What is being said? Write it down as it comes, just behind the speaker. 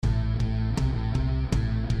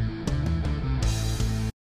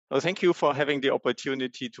Well, thank you for having the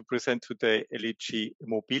opportunity to present today LEG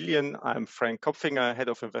Immobilien. I'm Frank Kopfinger, Head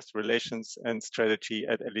of Investor Relations and Strategy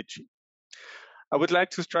at LEG. I would like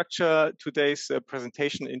to structure today's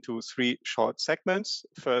presentation into three short segments.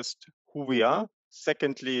 First, who we are.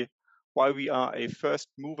 Secondly, why we are a first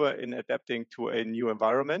mover in adapting to a new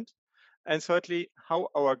environment. And thirdly, how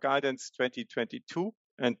our guidance 2022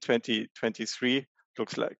 and 2023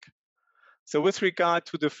 looks like. So with regard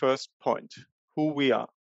to the first point, who we are.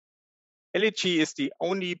 LEG is the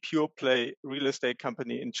only pure play real estate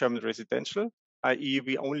company in German residential, i.e.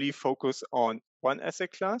 we only focus on one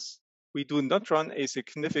asset class. We do not run a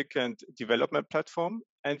significant development platform,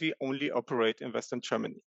 and we only operate in Western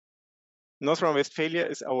Germany. North Rhine-Westphalia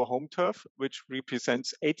is our home turf, which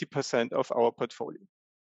represents 80% of our portfolio.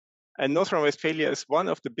 And North Rhine-Westphalia is one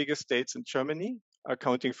of the biggest states in Germany,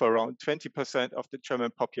 accounting for around 20% of the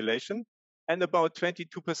German population and about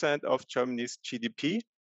 22% of Germany's GDP,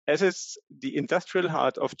 as is the industrial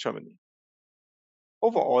heart of Germany.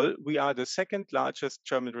 Overall, we are the second largest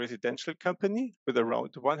German residential company with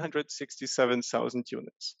around 167,000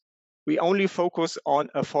 units. We only focus on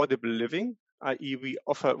affordable living, i.e. we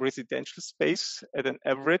offer residential space at an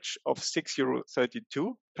average of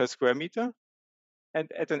 €6.32 per square meter. And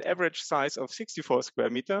at an average size of 64 square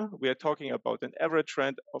meter, we are talking about an average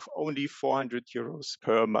rent of only €400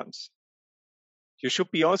 per month. You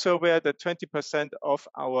should be also aware that 20% of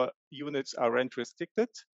our units are rent restricted,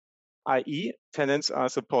 i.e. tenants are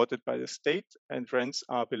supported by the state and rents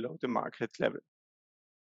are below the market level.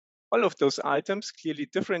 All of those items clearly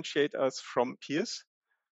differentiate us from peers,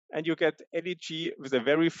 and you get LEG with a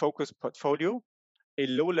very focused portfolio, a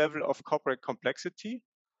low level of corporate complexity,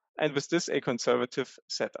 and with this a conservative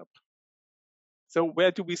setup. So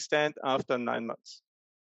where do we stand after 9 months?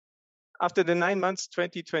 After the 9 months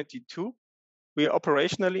 2022, we are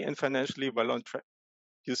operationally and financially well on track.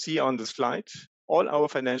 You see on the slide, all our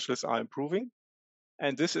financials are improving,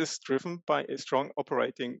 and this is driven by a strong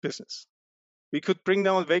operating business. We could bring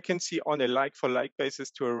down vacancy on a like-for-like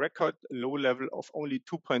basis to a record low level of only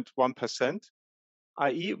 2.1%,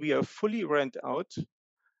 i.e. we are fully rent out,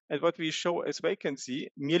 and what we show as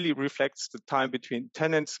vacancy merely reflects the time between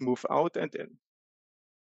tenants move out and in.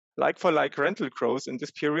 Like-for-like rental growth in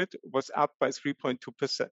this period was up by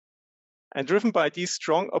 3.2%. And driven by these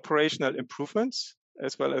strong operational improvements,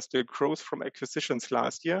 as well as the growth from acquisitions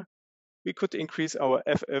last year, we could increase our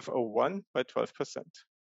FFO1 by 12%.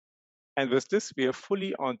 And with this, we are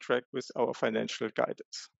fully on track with our financial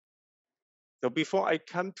guidance. So before I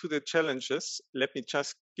come to the challenges, let me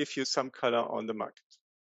just give you some color on the market.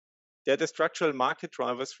 The structural market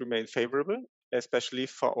drivers remain favorable, especially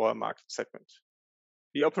for our market segment.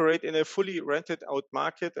 We operate in a fully rented out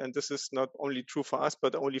market, and this is not only true for us,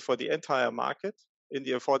 but only for the entire market in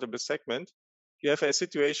the affordable segment. You have a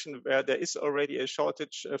situation where there is already a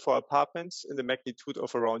shortage for apartments in the magnitude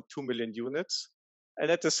of around 2 million units.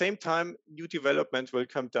 And at the same time, new development will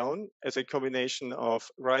come down as a combination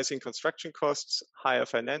of rising construction costs, higher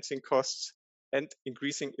financing costs, and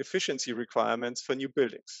increasing efficiency requirements for new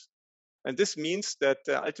buildings. And this means that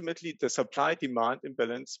ultimately the supply-demand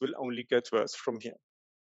imbalance will only get worse from here.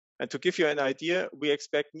 And to give you an idea, we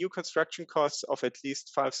expect new construction costs of at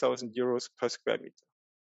least €5,000 per square meter.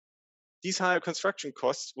 These higher construction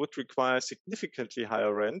costs would require significantly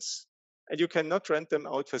higher rents, and you cannot rent them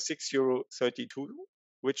out for €6.32,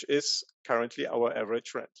 which is currently our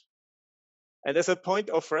average rent. And as a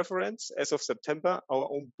point of reference, as of September, our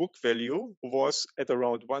own book value was at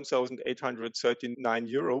around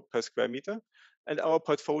 €1,839 per square meter, and our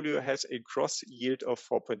portfolio has a gross yield of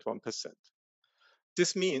 4.1%.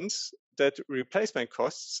 This means that replacement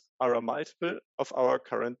costs are a multiple of our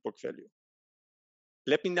current book value.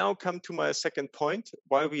 Let me now come to my second point,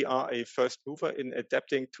 why we are a first mover in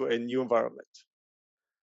adapting to a new environment.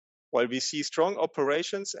 While we see strong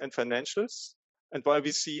operations and financials, and while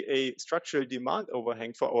we see a structural demand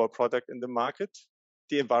overhang for our product in the market,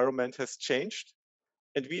 the environment has changed,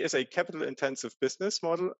 and we as a capital-intensive business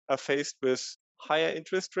model are faced with higher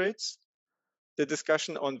interest rates, the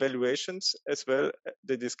discussion on valuations, as well as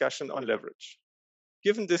the discussion on leverage.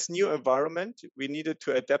 Given this new environment, we needed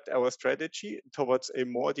to adapt our strategy towards a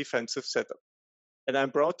more defensive setup. And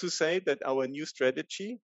I'm proud to say that our new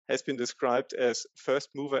strategy has been described as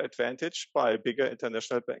first mover advantage by a bigger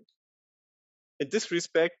international bank. In this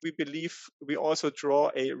respect, we believe we also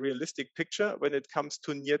draw a realistic picture when it comes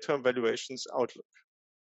to near-term valuations outlook.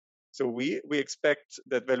 So we expect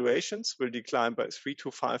that valuations will decline by 3 to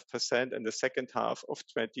 5% in the second half of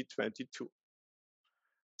 2022.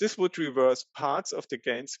 This would reverse parts of the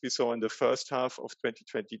gains we saw in the first half of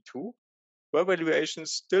 2022, where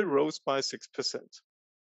valuations still rose by 6%.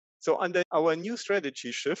 So under our new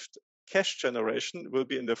strategy shift, cash generation will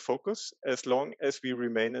be in the focus as long as we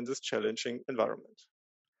remain in this challenging environment.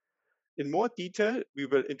 In more detail, we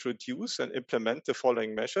will introduce and implement the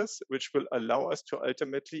following measures, which will allow us to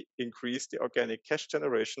ultimately increase the organic cash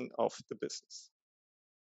generation of the business.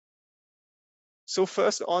 So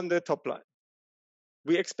first on the top line,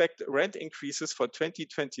 we expect rent increases for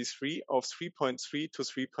 2023 of 3.3 to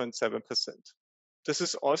 3.7%. This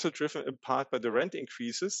is also driven in part by the rent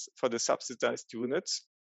increases for the subsidized units,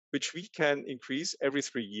 which we can increase every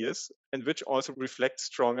 3 years and which also reflect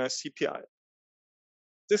stronger CPI.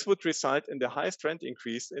 This would result in the highest rent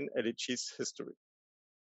increase in LEG's history.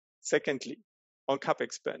 Secondly, on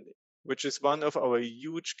CapEx spending, which is one of our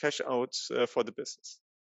huge cash outs for the business.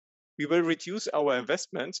 We will reduce our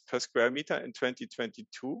investments per square meter in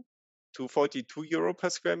 2022 to 42 euro per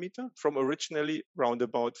square meter from originally round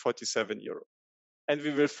about 47 euro. And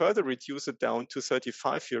we will further reduce it down to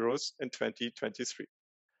 35 euros in 2023.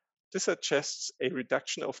 This suggests a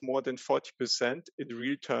reduction of more than 40% in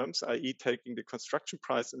real terms, i.e. taking the construction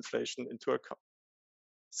price inflation into account.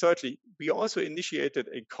 Thirdly, we also initiated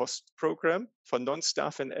a cost program for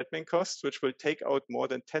non-staff and admin costs, which will take out more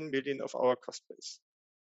than 10 million of our cost base.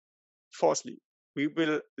 Fourthly, we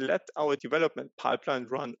will let our development pipeline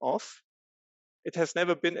run off. It has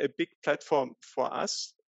never been a big platform for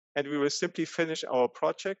us, and we will simply finish our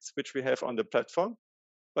projects which we have on the platform,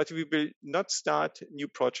 but we will not start new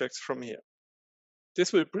projects from here.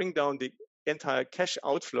 This will bring down the entire cash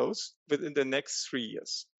outflows within the next 3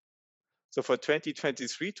 years. So for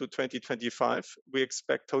 2023 to 2025, we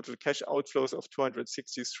expect total cash outflows of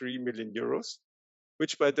 263 million euros,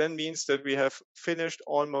 which by then means that we have finished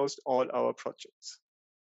almost all our projects.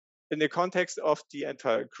 In the context of the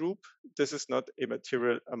entire group, this is not a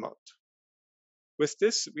material amount. With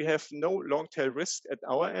this, we have no long-tail risk at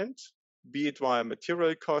our end, be it via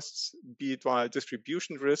material costs, be it via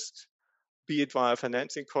distribution risks, be it via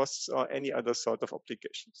financing costs or any other sort of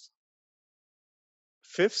obligations.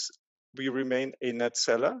 Fifth, we remain a net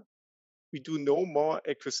seller. We do no more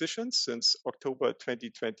acquisitions since October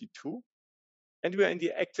 2022, and we are in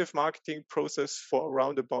the active marketing process for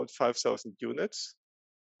around about 5,000 units.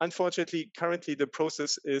 Unfortunately, currently the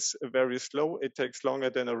process is very slow. It takes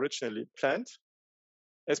longer than originally planned,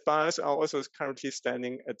 as buyers are also currently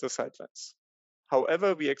standing at the sidelines.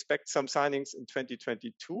 However, we expect some signings in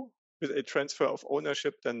 2022 with a transfer of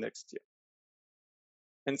ownership then next year.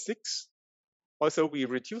 And six, although we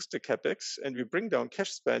reduce the capex and we bring down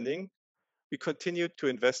cash spending, we continue to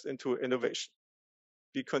invest into innovation.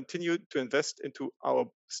 We continue to invest into our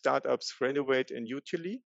startups Renovate and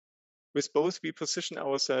Utili. With both, we position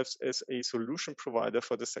ourselves as a solution provider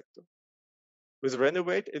for the sector. With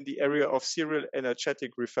Renovate in the area of serial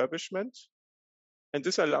energetic refurbishment, and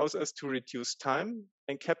this allows us to reduce time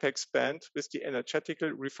and capex spend with the energetical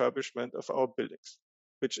refurbishment of our buildings,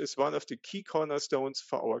 which is one of the key cornerstones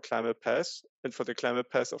for our climate path and for the climate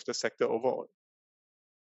path of the sector overall.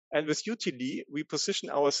 And with Utili, we position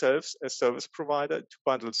ourselves as service provider to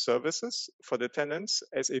bundle services for the tenants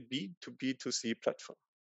as a B2B2C platform.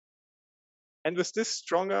 And with this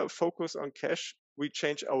stronger focus on cash, we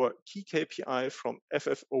change our key KPI from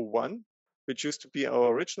FFO1, which used to be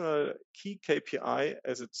our original key KPI,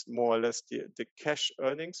 as it's more or less the cash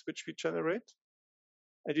earnings which we generate.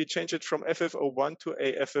 And we change it from FFO1 to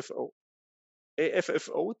AFFO.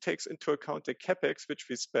 AFFO takes into account the capex which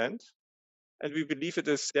we spend, and we believe it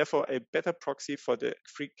is therefore a better proxy for the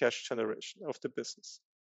free cash generation of the business.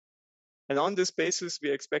 And on this basis,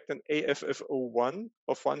 we expect an AFFO1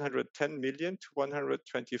 of 110 million to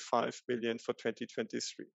 125 million for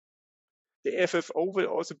 2023. The AFFO will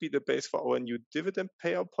also be the base for our new dividend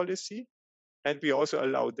payout policy. And we also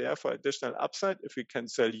allow therefore additional upside if we can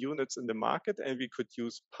sell units in the market, and we could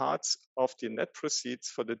use parts of the net proceeds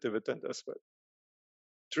for the dividend as well.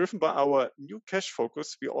 Driven by our new cash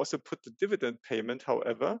focus, we also put the dividend payment,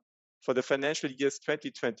 however, for the financial years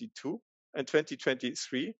 2022 and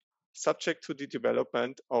 2023, subject to the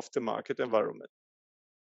development of the market environment.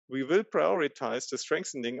 We will prioritize the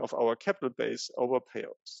strengthening of our capital base over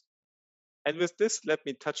payouts. And with this, let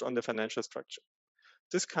me touch on the financial structure.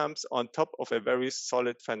 This comes on top of a very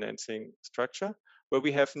solid financing structure where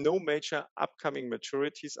we have no major upcoming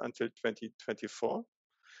maturities until 2024.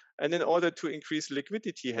 And in order to increase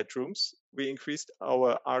liquidity headrooms, we increased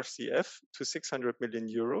our RCF to 600 million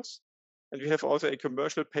euros. And we have also a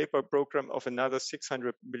commercial paper program of another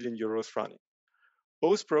 600 million euros running.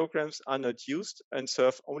 Both programs are not used and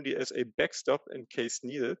serve only as a backstop in case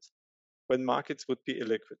needed when markets would be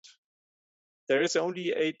illiquid. There is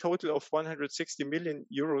only a total of 160 million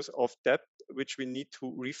euros of debt which we need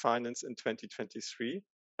to refinance in 2023.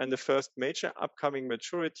 and the first major upcoming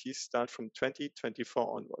maturities start from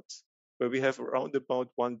 2024 onwards, where we have around about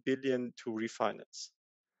 1 billion to refinance.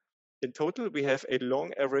 In total, we have a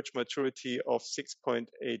long average maturity of 6.8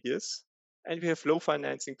 years, and we have low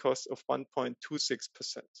financing costs of 1.26%.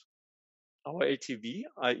 Our LTV,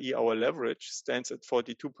 i.e. our leverage, stands at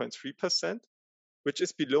 42.3%, which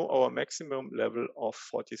is below our maximum level of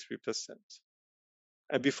 43%.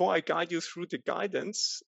 And before I guide you through the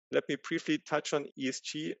guidance, let me briefly touch on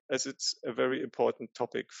ESG, as it's a very important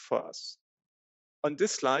topic for us. On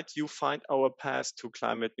this slide, you find our path to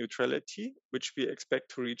climate neutrality, which we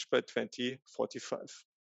expect to reach by 2045.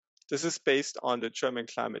 This is based on the German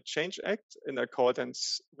Climate Change Act in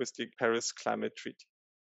accordance with the Paris Climate Treaty.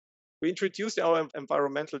 We introduced our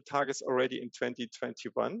environmental targets already in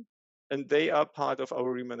 2021, and they are part of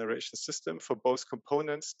our remuneration system for both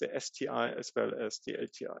components, the STI as well as the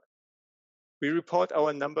LTI. We report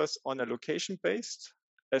our numbers on a location-based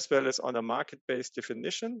as well as on a market-based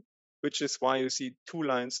definition, which is why you see two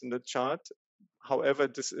lines in the chart. However,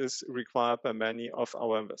 this is required by many of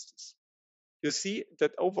our investors. You see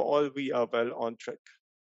that overall we are well on track.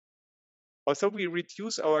 Although we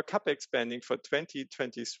reduce our CapEx spending for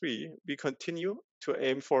 2023, we continue to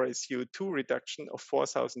aim for a CO2 reduction of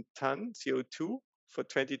 4,000 ton CO2 for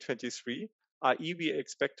 2023, i.e. we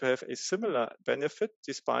expect to have a similar benefit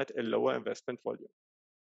despite a lower investment volume.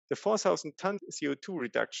 The 4,000 ton CO2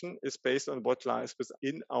 reduction is based on what lies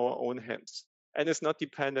within our own hands and is not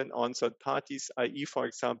dependent on third parties, i.e. for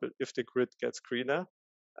example, if the grid gets greener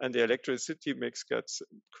and the electricity mix gets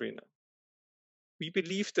greener. We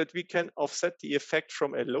believe that we can offset the effect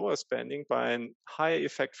from a lower spending by a higher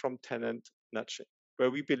effect from tenant nudging,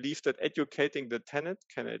 where we believe that educating the tenant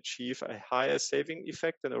can achieve a higher saving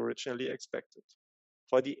effect than originally expected.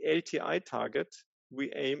 For the LTI target,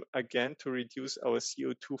 we aim again to reduce our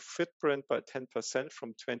CO2 footprint by 10%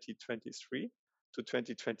 from 2023 to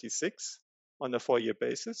 2026 on a 4-year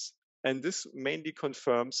basis, and this mainly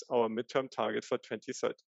confirms our midterm target for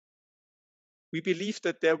 2030. We believe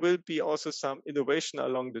that there will be also some innovation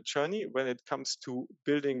along the journey when it comes to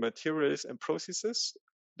building materials and processes,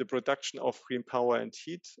 the production of green power and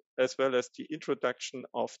heat, as well as the introduction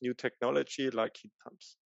of new technology like heat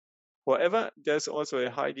pumps. However, there's also a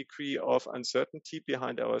high degree of uncertainty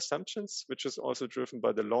behind our assumptions, which is also driven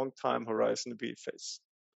by the long time horizon we face.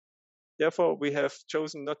 Therefore, we have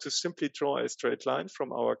chosen not to simply draw a straight line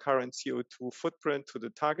from our current CO2 footprint to the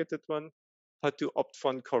targeted one, but to opt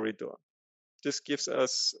for a corridor. This gives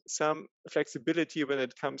us some flexibility when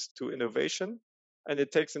it comes to innovation, and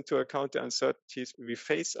it takes into account the uncertainties we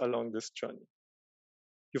face along this journey.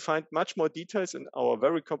 You find much more details in our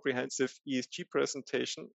very comprehensive ESG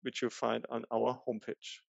presentation, which you find on our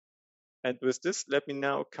homepage. And with this, let me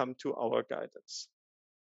now come to our guidance.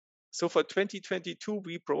 So for 2022,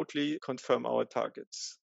 we broadly confirm our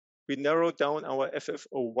targets. We narrowed down our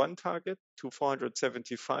FFO1 target to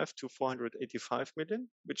 475 to 485 million,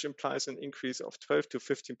 which implies an increase of 12 to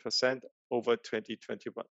 15% over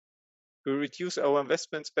 2021. We reduce our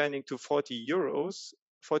investment spending to 42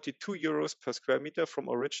 euros per square meter from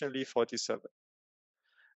originally 47.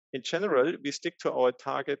 In general, we stick to our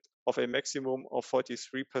target of a maximum of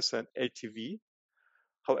 43% LTV.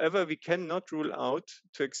 However, we cannot rule out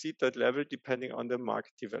to exceed that level depending on the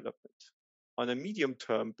market development. On a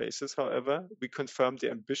medium-term basis, however, we confirm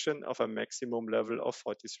the ambition of a maximum level of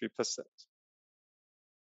 43%.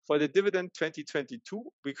 For the dividend 2022,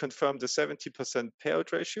 we confirm the 70%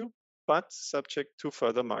 payout ratio, but subject to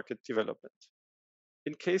further market development.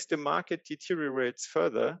 In case the market deteriorates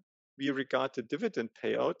further, we regard the dividend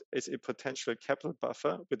payout as a potential capital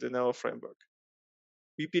buffer within our framework.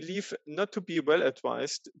 We believe not to be well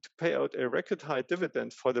advised to pay out a record high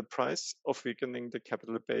dividend for the price of weakening the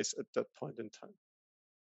capital base at that point in time.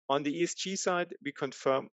 On the ESG side, we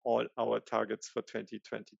confirm all our targets for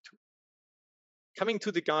 2022. Coming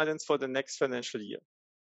to the guidance for the next financial year.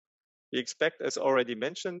 We expect, as already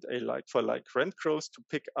mentioned, a like-for-like rent growth to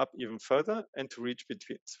pick up even further and to reach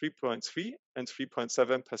between 3.3 and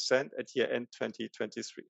 3.7% at year-end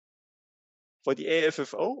 2023. For the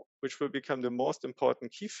AFFO, which will become the most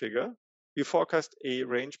important key figure, we forecast a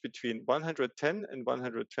range between 110 and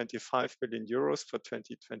 125 million euros for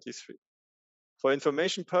 2023. For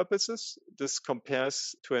information purposes, this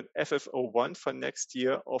compares to an FFO1 for next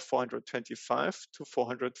year of 425 to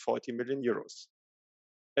 440 million euros.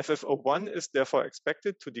 FFO1 is therefore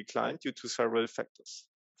expected to decline due to several factors.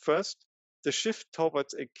 First, the shift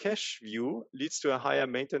towards a cash view leads to a higher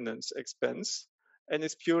maintenance expense and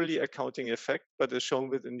is purely accounting effect, but is shown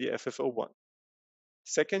within the FFO1.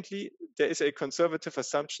 Secondly, there is a conservative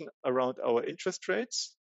assumption around our interest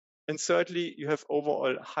rates, And thirdly, you have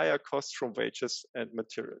overall higher costs from wages and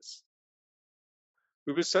materials.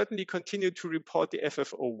 We will certainly continue to report the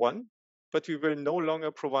FFO1, but we will no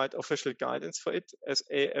longer provide official guidance for it, as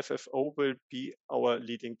AFFO will be our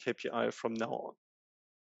leading KPI from now on.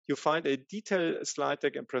 You'll find a detailed slide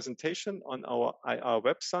deck and presentation on our IR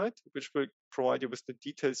website, which will provide you with the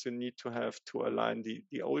details you need to have to align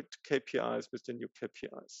the old KPIs with the new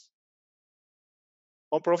KPIs.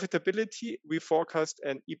 On profitability, we forecast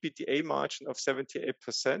an EBITDA margin of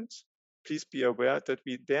 78%. Please be aware that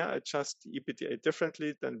we there adjust the EBITDA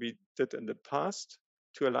differently than we did in the past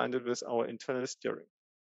to align it with our internal steering.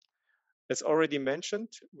 As already mentioned,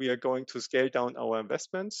 we are going to scale down our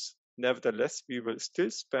investments. Nevertheless, we will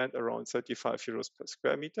still spend around 35 euros per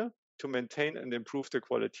square meter to maintain and improve the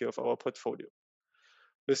quality of our portfolio.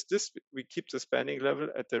 With this, we keep the spending level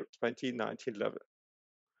at the 2019 level.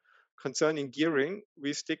 Concerning gearing,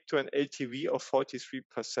 we stick to an LTV of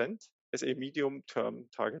 43% as a medium-term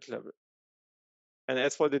target level. And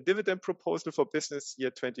as for the dividend proposal for business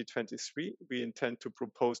year 2023, we intend to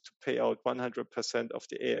propose to pay out 100% of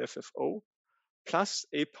the AFFO, plus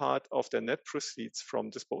a part of the net proceeds from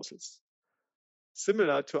disposals.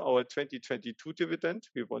 Similar to our 2022 dividend,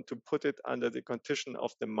 we want to put it under the condition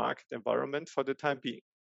of the market environment for the time being.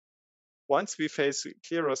 Once we face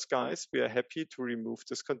clearer skies, we are happy to remove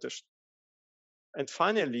this condition. And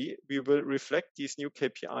finally, we will reflect these new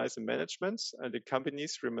KPIs in management and the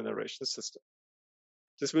company's remuneration system.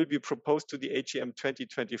 This will be proposed to the AGM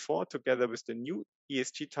 2024 together with the new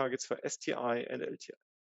ESG targets for STI and LTI.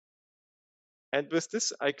 And with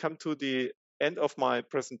this, I come to the end of my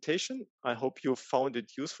presentation. I hope you found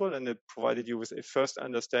it useful and it provided you with a first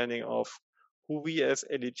understanding of who we as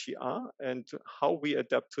LEG are and how we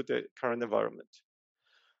adapt to the current environment.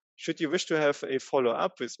 Should you wish to have a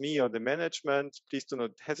follow-up with me or the management, please do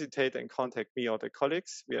not hesitate and contact me or the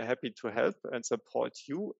colleagues. We are happy to help and support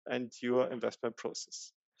you and your investment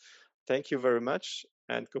process. Thank you very much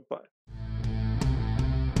and goodbye.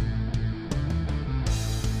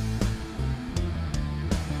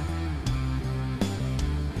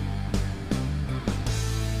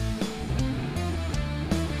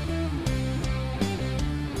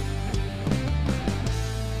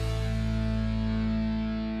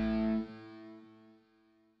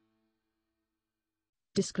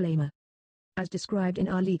 Disclaimer. As described in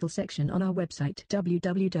our legal section on our website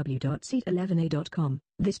www.seat11a.com,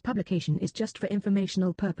 this publication is just for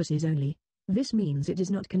informational purposes only. This means it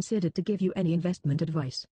is not considered to give you any investment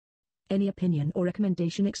advice. Any opinion or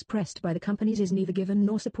recommendation expressed by the companies is neither given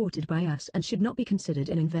nor supported by us and should not be considered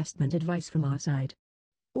an investment advice from our side.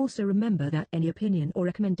 Also remember that any opinion or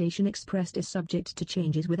recommendation expressed is subject to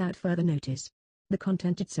changes without further notice. The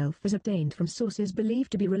content itself is obtained from sources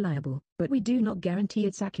believed to be reliable, but we do not guarantee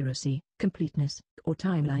its accuracy, completeness, or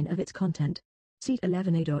timeline of its content.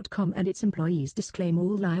 Seat11a.com and its employees disclaim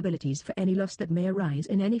all liabilities for any loss that may arise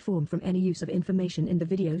in any form from any use of information in the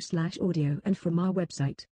video/audio and from our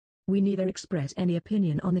website. We neither express any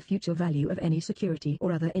opinion on the future value of any security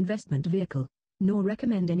or other investment vehicle, nor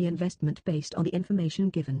recommend any investment based on the information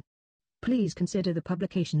given. Please consider the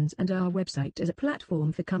publications and our website as a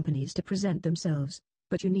platform for companies to present themselves,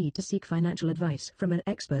 but you need to seek financial advice from an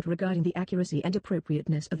expert regarding the accuracy and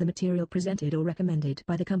appropriateness of the material presented or recommended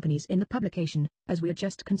by the companies in the publication, as we are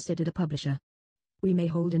just considered a publisher. We may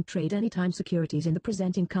hold and trade anytime securities in the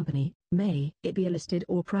presenting company, may it be a listed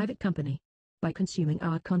or private company. By consuming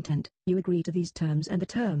our content, you agree to these terms and the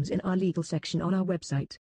terms in our legal section on our website.